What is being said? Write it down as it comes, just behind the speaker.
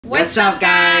What's up,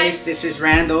 guys? This is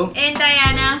Randall and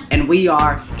Diana, and we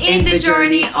are in the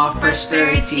journey of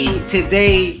prosperity.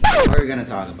 Today, what are we gonna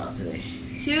talk about today?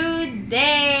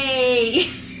 Today,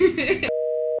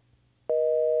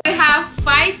 we have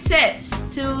 5 tips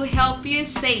to help you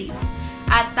save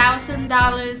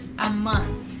 $1,000 a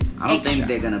month. I don't think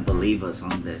they're gonna believe us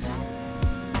on this.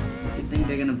 Do you think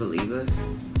they're gonna believe us?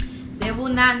 They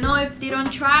will not know if they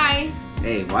don't try.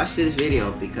 Hey, watch this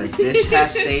video because this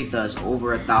has saved us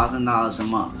over $1,000 a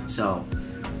month. So,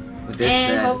 with this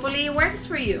said, hopefully it works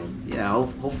for you. Yeah,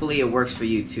 hopefully it works for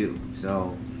you too.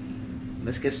 So,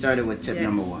 let's get started with tip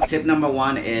number 1. Tip number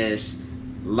 1 is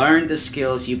learn the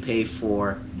skills you pay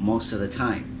for most of the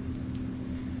time.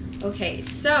 Okay,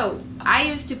 so I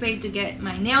used to pay to get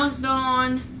my nails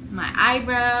done, my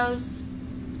eyebrows,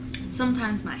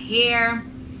 sometimes my hair,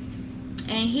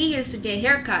 and he used to get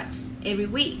haircuts every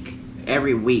week.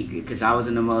 Every week, because I was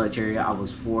in the military, I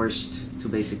was forced to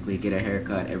basically get a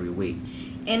haircut every week.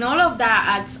 And all of that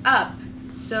adds up.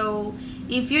 So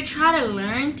if you try to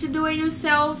learn to do it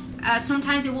yourself,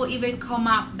 sometimes it will even come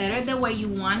out better the way you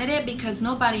wanted it, because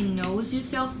nobody knows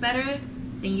yourself better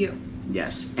than you.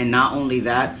 Yes, and not only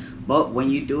that, but when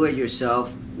you do it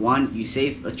yourself, one, you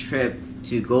save a trip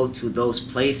to go to those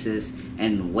places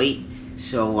and wait.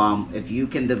 So if you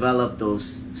can develop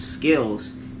those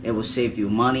skills, it will save you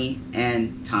money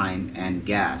and time and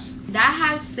gas. That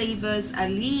has saved us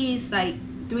at least like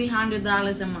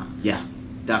 $300 a month. Yeah,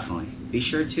 definitely. Be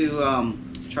sure to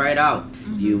try it out.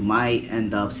 You might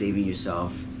end up saving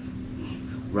yourself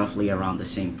roughly around the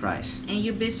same price. And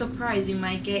you'd be surprised, you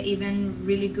might get even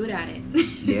really good at it.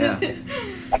 Yeah.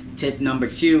 Tip number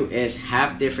 2 is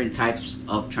have different types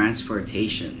of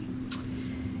transportation.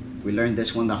 We learned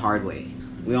this one the hard way.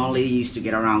 We only used to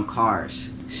get around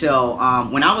cars. So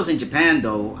when I was in Japan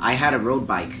though, I had a road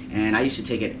bike and I used to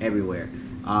take it everywhere.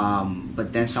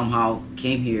 But then somehow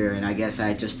came here and I guess I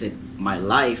adjusted my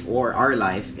life or our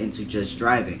life into just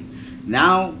driving.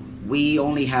 Now we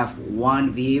only have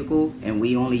one vehicle and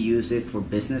we only use it for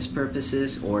business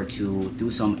purposes or to do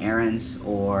some errands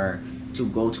or to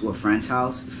go to a friend's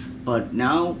house. But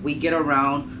now we get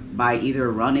around by either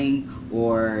running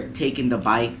or taking the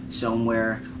bike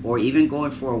somewhere or even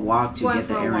going for a walk to get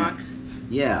the errands.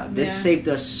 Yeah, this saved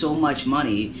us so much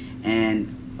money,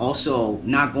 and also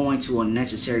not going to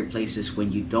unnecessary places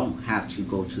when you don't have to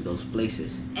go to those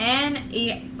places. And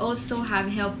it also have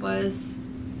helped us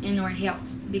in our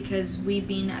health because we've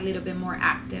been a little bit more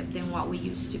active than what we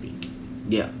used to be.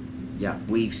 Yeah,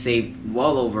 we've saved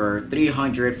well over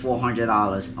 $300,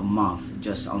 $400 a month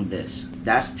just on this.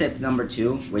 That's tip number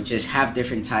 2, which is have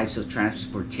different types of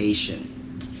transportation.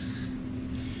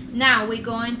 Now we're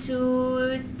going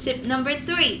to tip number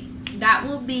 3. That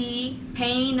will be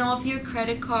paying off your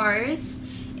credit cards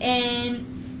and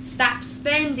stop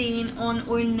spending on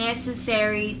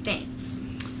unnecessary things.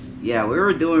 Yeah, we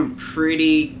were doing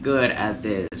pretty good at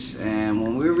this, and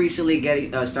when we recently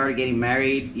started getting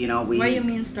married, you know, What do you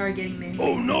mean start getting married?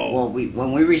 Oh no! Well,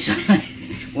 when we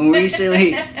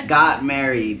recently got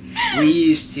married, we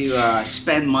used to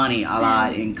spend money a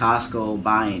lot in Costco,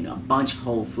 buying a bunch of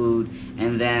whole food,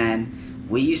 and then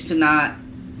we used to not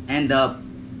end up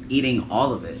eating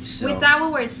all of it. So. We thought we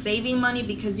were saving money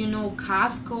because, you know,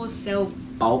 Costco sell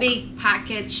big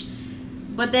package,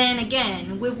 but then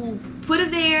again, we will put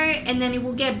it there and then it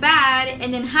will get bad,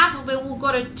 and then half of it will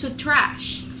go to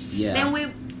trash. Yeah. Then we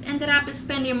ended up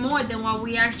spending more than what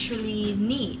we actually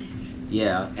need.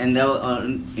 Yeah, and though,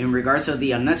 in regards to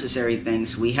the unnecessary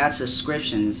things, we had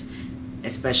subscriptions,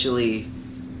 especially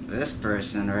this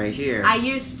person right here. I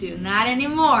used to, not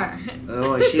anymore.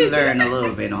 Oh, she learned a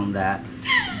little bit on that,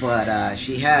 but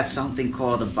she had something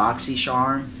called the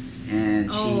BoxyCharm, and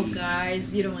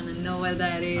guys, you don't want to know what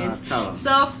that is. Tell them.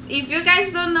 So if you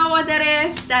guys don't know what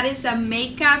that is a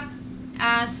makeup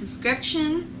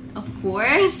subscription, of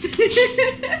course.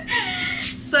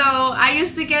 So I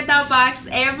used to get that box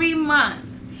every month,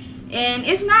 and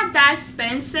it's not that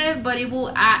expensive, but it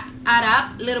will add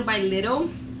up little by little,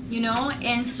 you know.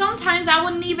 And sometimes I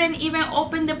wouldn't even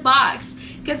open the box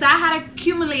because I had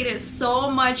accumulated so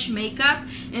much makeup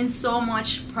and so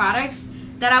much products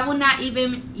that I would not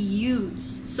even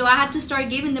use. So I had to start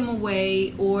giving them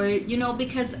away, or, you know,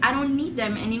 because I don't need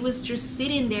them, and it was just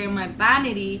sitting there in my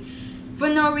vanity for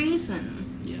no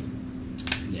reason.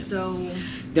 Yeah. So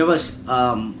there was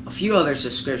a few other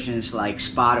subscriptions like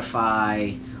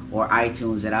Spotify or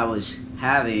iTunes that I was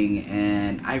having,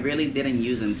 and I really didn't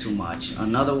use them too much.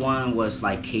 Another one was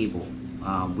like cable.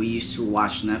 We used to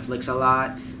watch Netflix a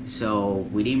lot, so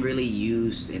we didn't really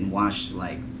use and watch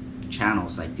like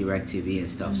channels like DirecTV and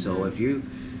stuff. So if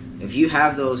you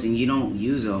have those and you don't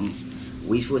use them,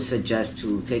 we would suggest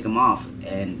to take them off.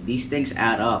 And these things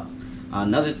add up.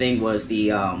 Another thing was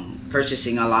the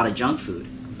purchasing a lot of junk food.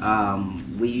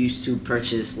 We used to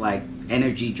purchase like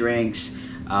energy drinks,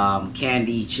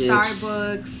 candy, chips,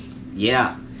 Starbucks.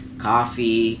 yeah,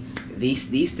 coffee.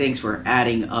 These things were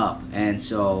adding up, and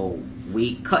so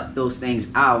we cut those things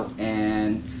out,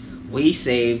 and we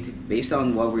saved, based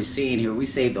on what we're seeing here, we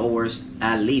saved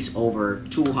at least over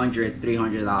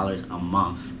 $200-300 a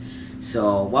month.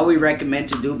 So what we recommend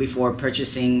to do before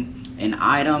purchasing an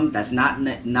item that's not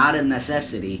a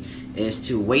necessity is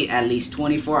to wait at least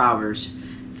 24 hours,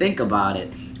 think about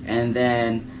it, and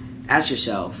then ask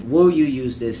yourself, will you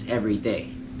use this every day?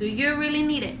 Do you really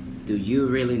need it? Do you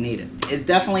really need it? It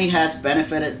definitely has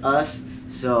benefited us,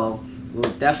 so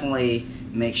we'll definitely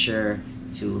make sure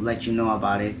to let you know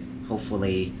about it.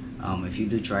 Hopefully, if you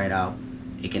do try it out,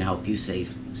 it can help you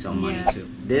save some money too.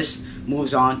 This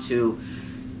moves on to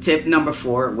tip number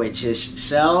 4, which is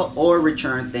sell or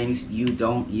return things you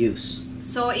don't use.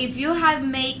 So if you have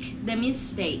made the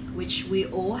mistake, which we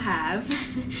all have,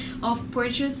 of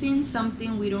purchasing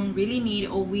something we don't really need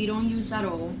or we don't use at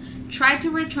all, try to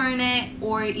return it,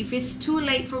 or if it's too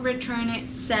late for return it,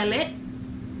 sell it.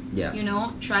 Yeah. You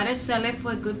know, try to sell it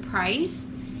for a good price.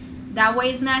 That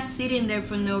way it's not sitting there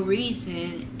for no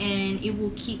reason, and it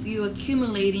will keep you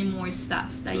accumulating more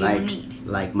stuff that you don't need.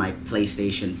 Like my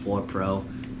PlayStation 4 Pro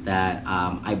that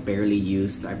I barely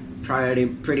used. I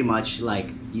pretty much like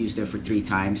used it for 3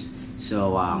 times.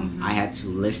 So I had to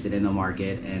list it in the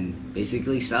market and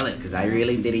basically sell it because I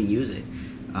really didn't use it.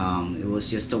 It was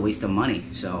just a waste of money.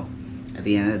 So at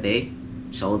the end of the day,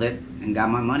 sold it and got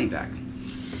my money back.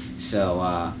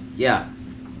 So yeah,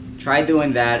 try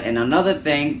doing that. And another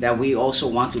thing that we also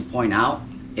want to point out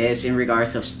is in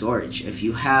regards of storage. If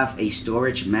you have a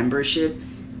storage membership,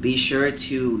 be sure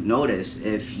to notice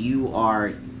if you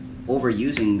are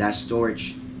overusing that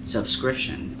storage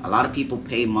subscription. A lot of people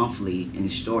pay monthly in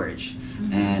storage,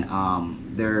 and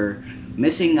they're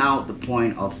missing out the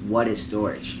point of what is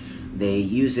storage. They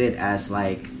use it as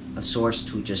like a source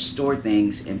to just store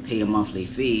things and pay a monthly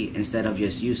fee instead of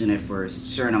just using it for a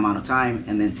certain amount of time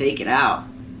and then take it out.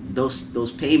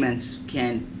 Those payments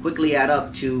can quickly add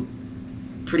up to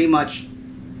pretty much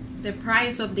the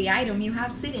price of the item you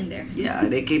have sitting there. Yeah,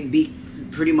 they can be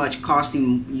pretty much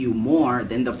costing you more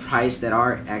than the price that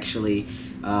are actually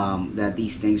that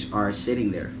these things are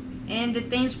sitting there. And the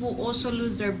things will also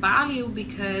lose their value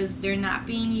because they're not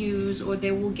being used, or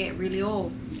they will get really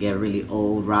old. Get really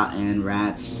old, rotten,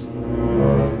 rats,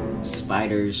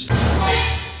 spiders.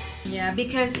 Yeah,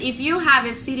 because if you have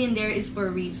it sitting there, it's for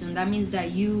a reason. That means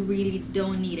that you really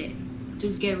don't need it.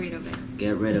 Just get rid of it.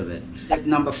 Get rid of it. Tip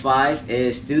number 5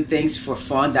 is do things for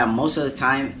fun that most of the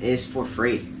time is for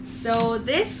free. So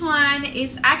this one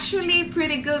is actually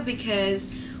pretty good because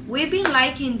we've been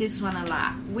liking this one a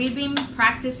lot. We've been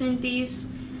practicing these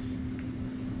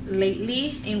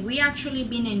lately, and we actually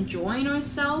been enjoying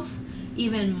ourselves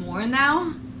even more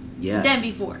now than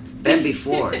before.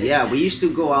 Yeah, we used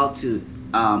to go out to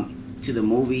the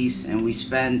movies, and we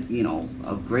spend, you know,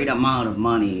 a great amount of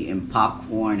money in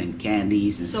popcorn and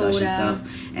candies and soda, such and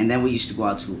stuff. And then we used to go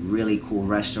out to really cool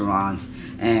restaurants,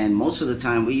 and most of the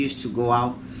time we used to go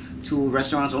out to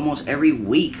restaurants almost every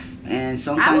week, and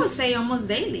sometimes I would say almost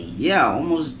daily. Yeah,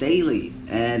 almost daily.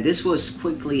 And this was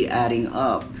quickly adding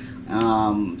up.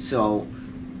 So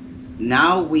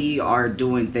now we are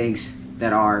doing things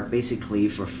that are basically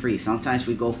for free. Sometimes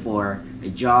we go for a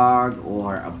jog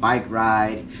or a bike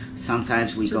ride.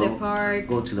 Sometimes we go to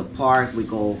the park. We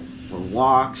go for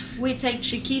walks. We take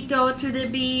Chiquito to the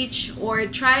beach, or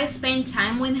try to spend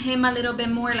time with him a little bit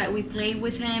more, like we play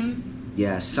with him.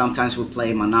 Yes, sometimes we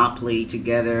play Monopoly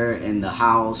together in the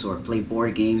house, or play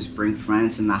board games, bring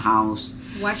friends in the house.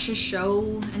 Watch a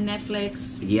show on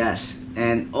Netflix. Yes,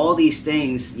 and all these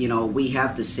things, you know, we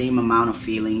have the same amount of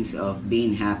feelings of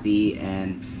being happy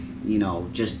and, you know,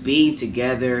 just being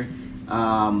together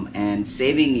and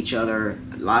saving each other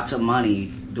lots of money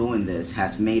doing this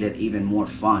has made it even more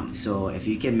fun. So if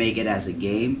you can make it as a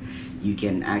game, you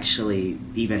can actually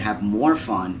even have more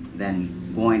fun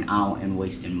than going out and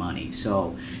wasting money.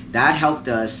 So that helped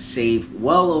us save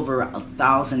well over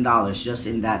 $1,000 just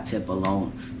in that tip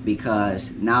alone,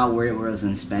 because now we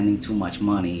wasn't spending too much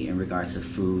money in regards to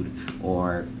food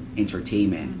or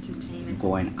entertainment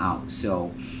going out.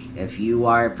 So if you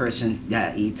are a person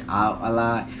that eats out a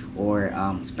lot, or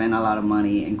spend a lot of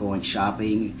money in going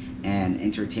shopping and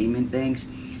entertainment things,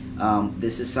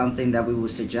 this is something that we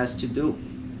would suggest to do.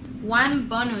 One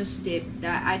bonus tip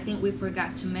that I think we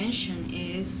forgot to mention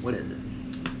is... What is it?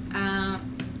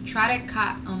 Try to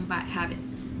cut on bad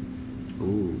habits.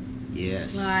 Ooh,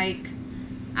 yes. Like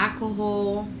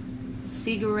alcohol,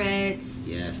 cigarettes,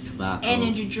 Yes, tobacco.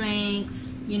 energy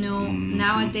drinks. You know,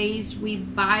 nowadays we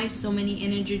buy so many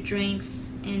energy drinks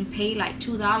and pay like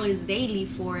 $2 daily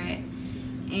for it.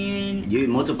 And you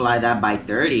multiply that by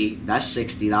 30, that's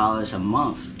 $60 a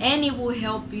month. And it will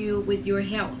help you with your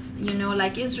health. You know,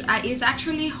 like it's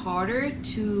actually harder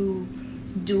to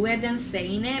do it than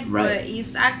saying it, right. But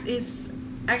it's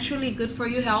actually good for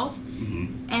your health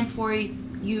and for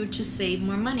you to save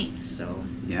more money. So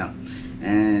yeah,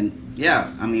 and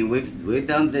yeah, I mean we've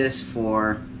done this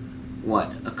for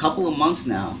what, a couple of months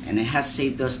now, and it has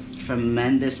saved us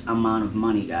tremendous amount of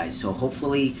money, guys. So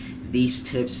hopefully these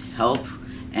tips help.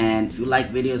 And if you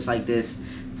like videos like this,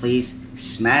 please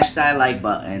smash that like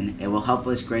button. It will help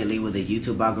us greatly with the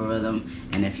YouTube algorithm.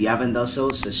 And if you haven't done so,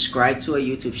 subscribe to our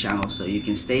YouTube channel so you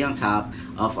can stay on top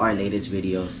of our latest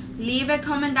videos. Leave a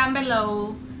comment down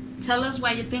below. Tell us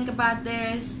what you think about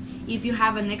this. If you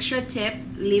have an extra tip,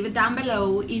 leave it down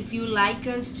below. If you like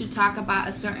us to talk about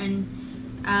a certain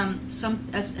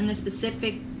in a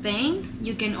specific thing,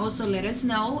 you can also let us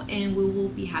know, and we will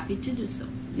be happy to do so.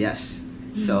 Yes.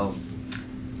 So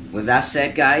with that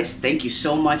said, guys, thank you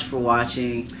so much for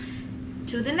watching.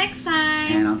 Till the next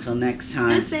time. And until next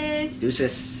time. Deuces.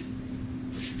 Deuces.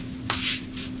 I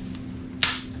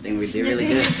think we did really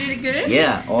good. Did it good?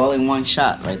 Yeah, all in one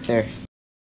shot right there.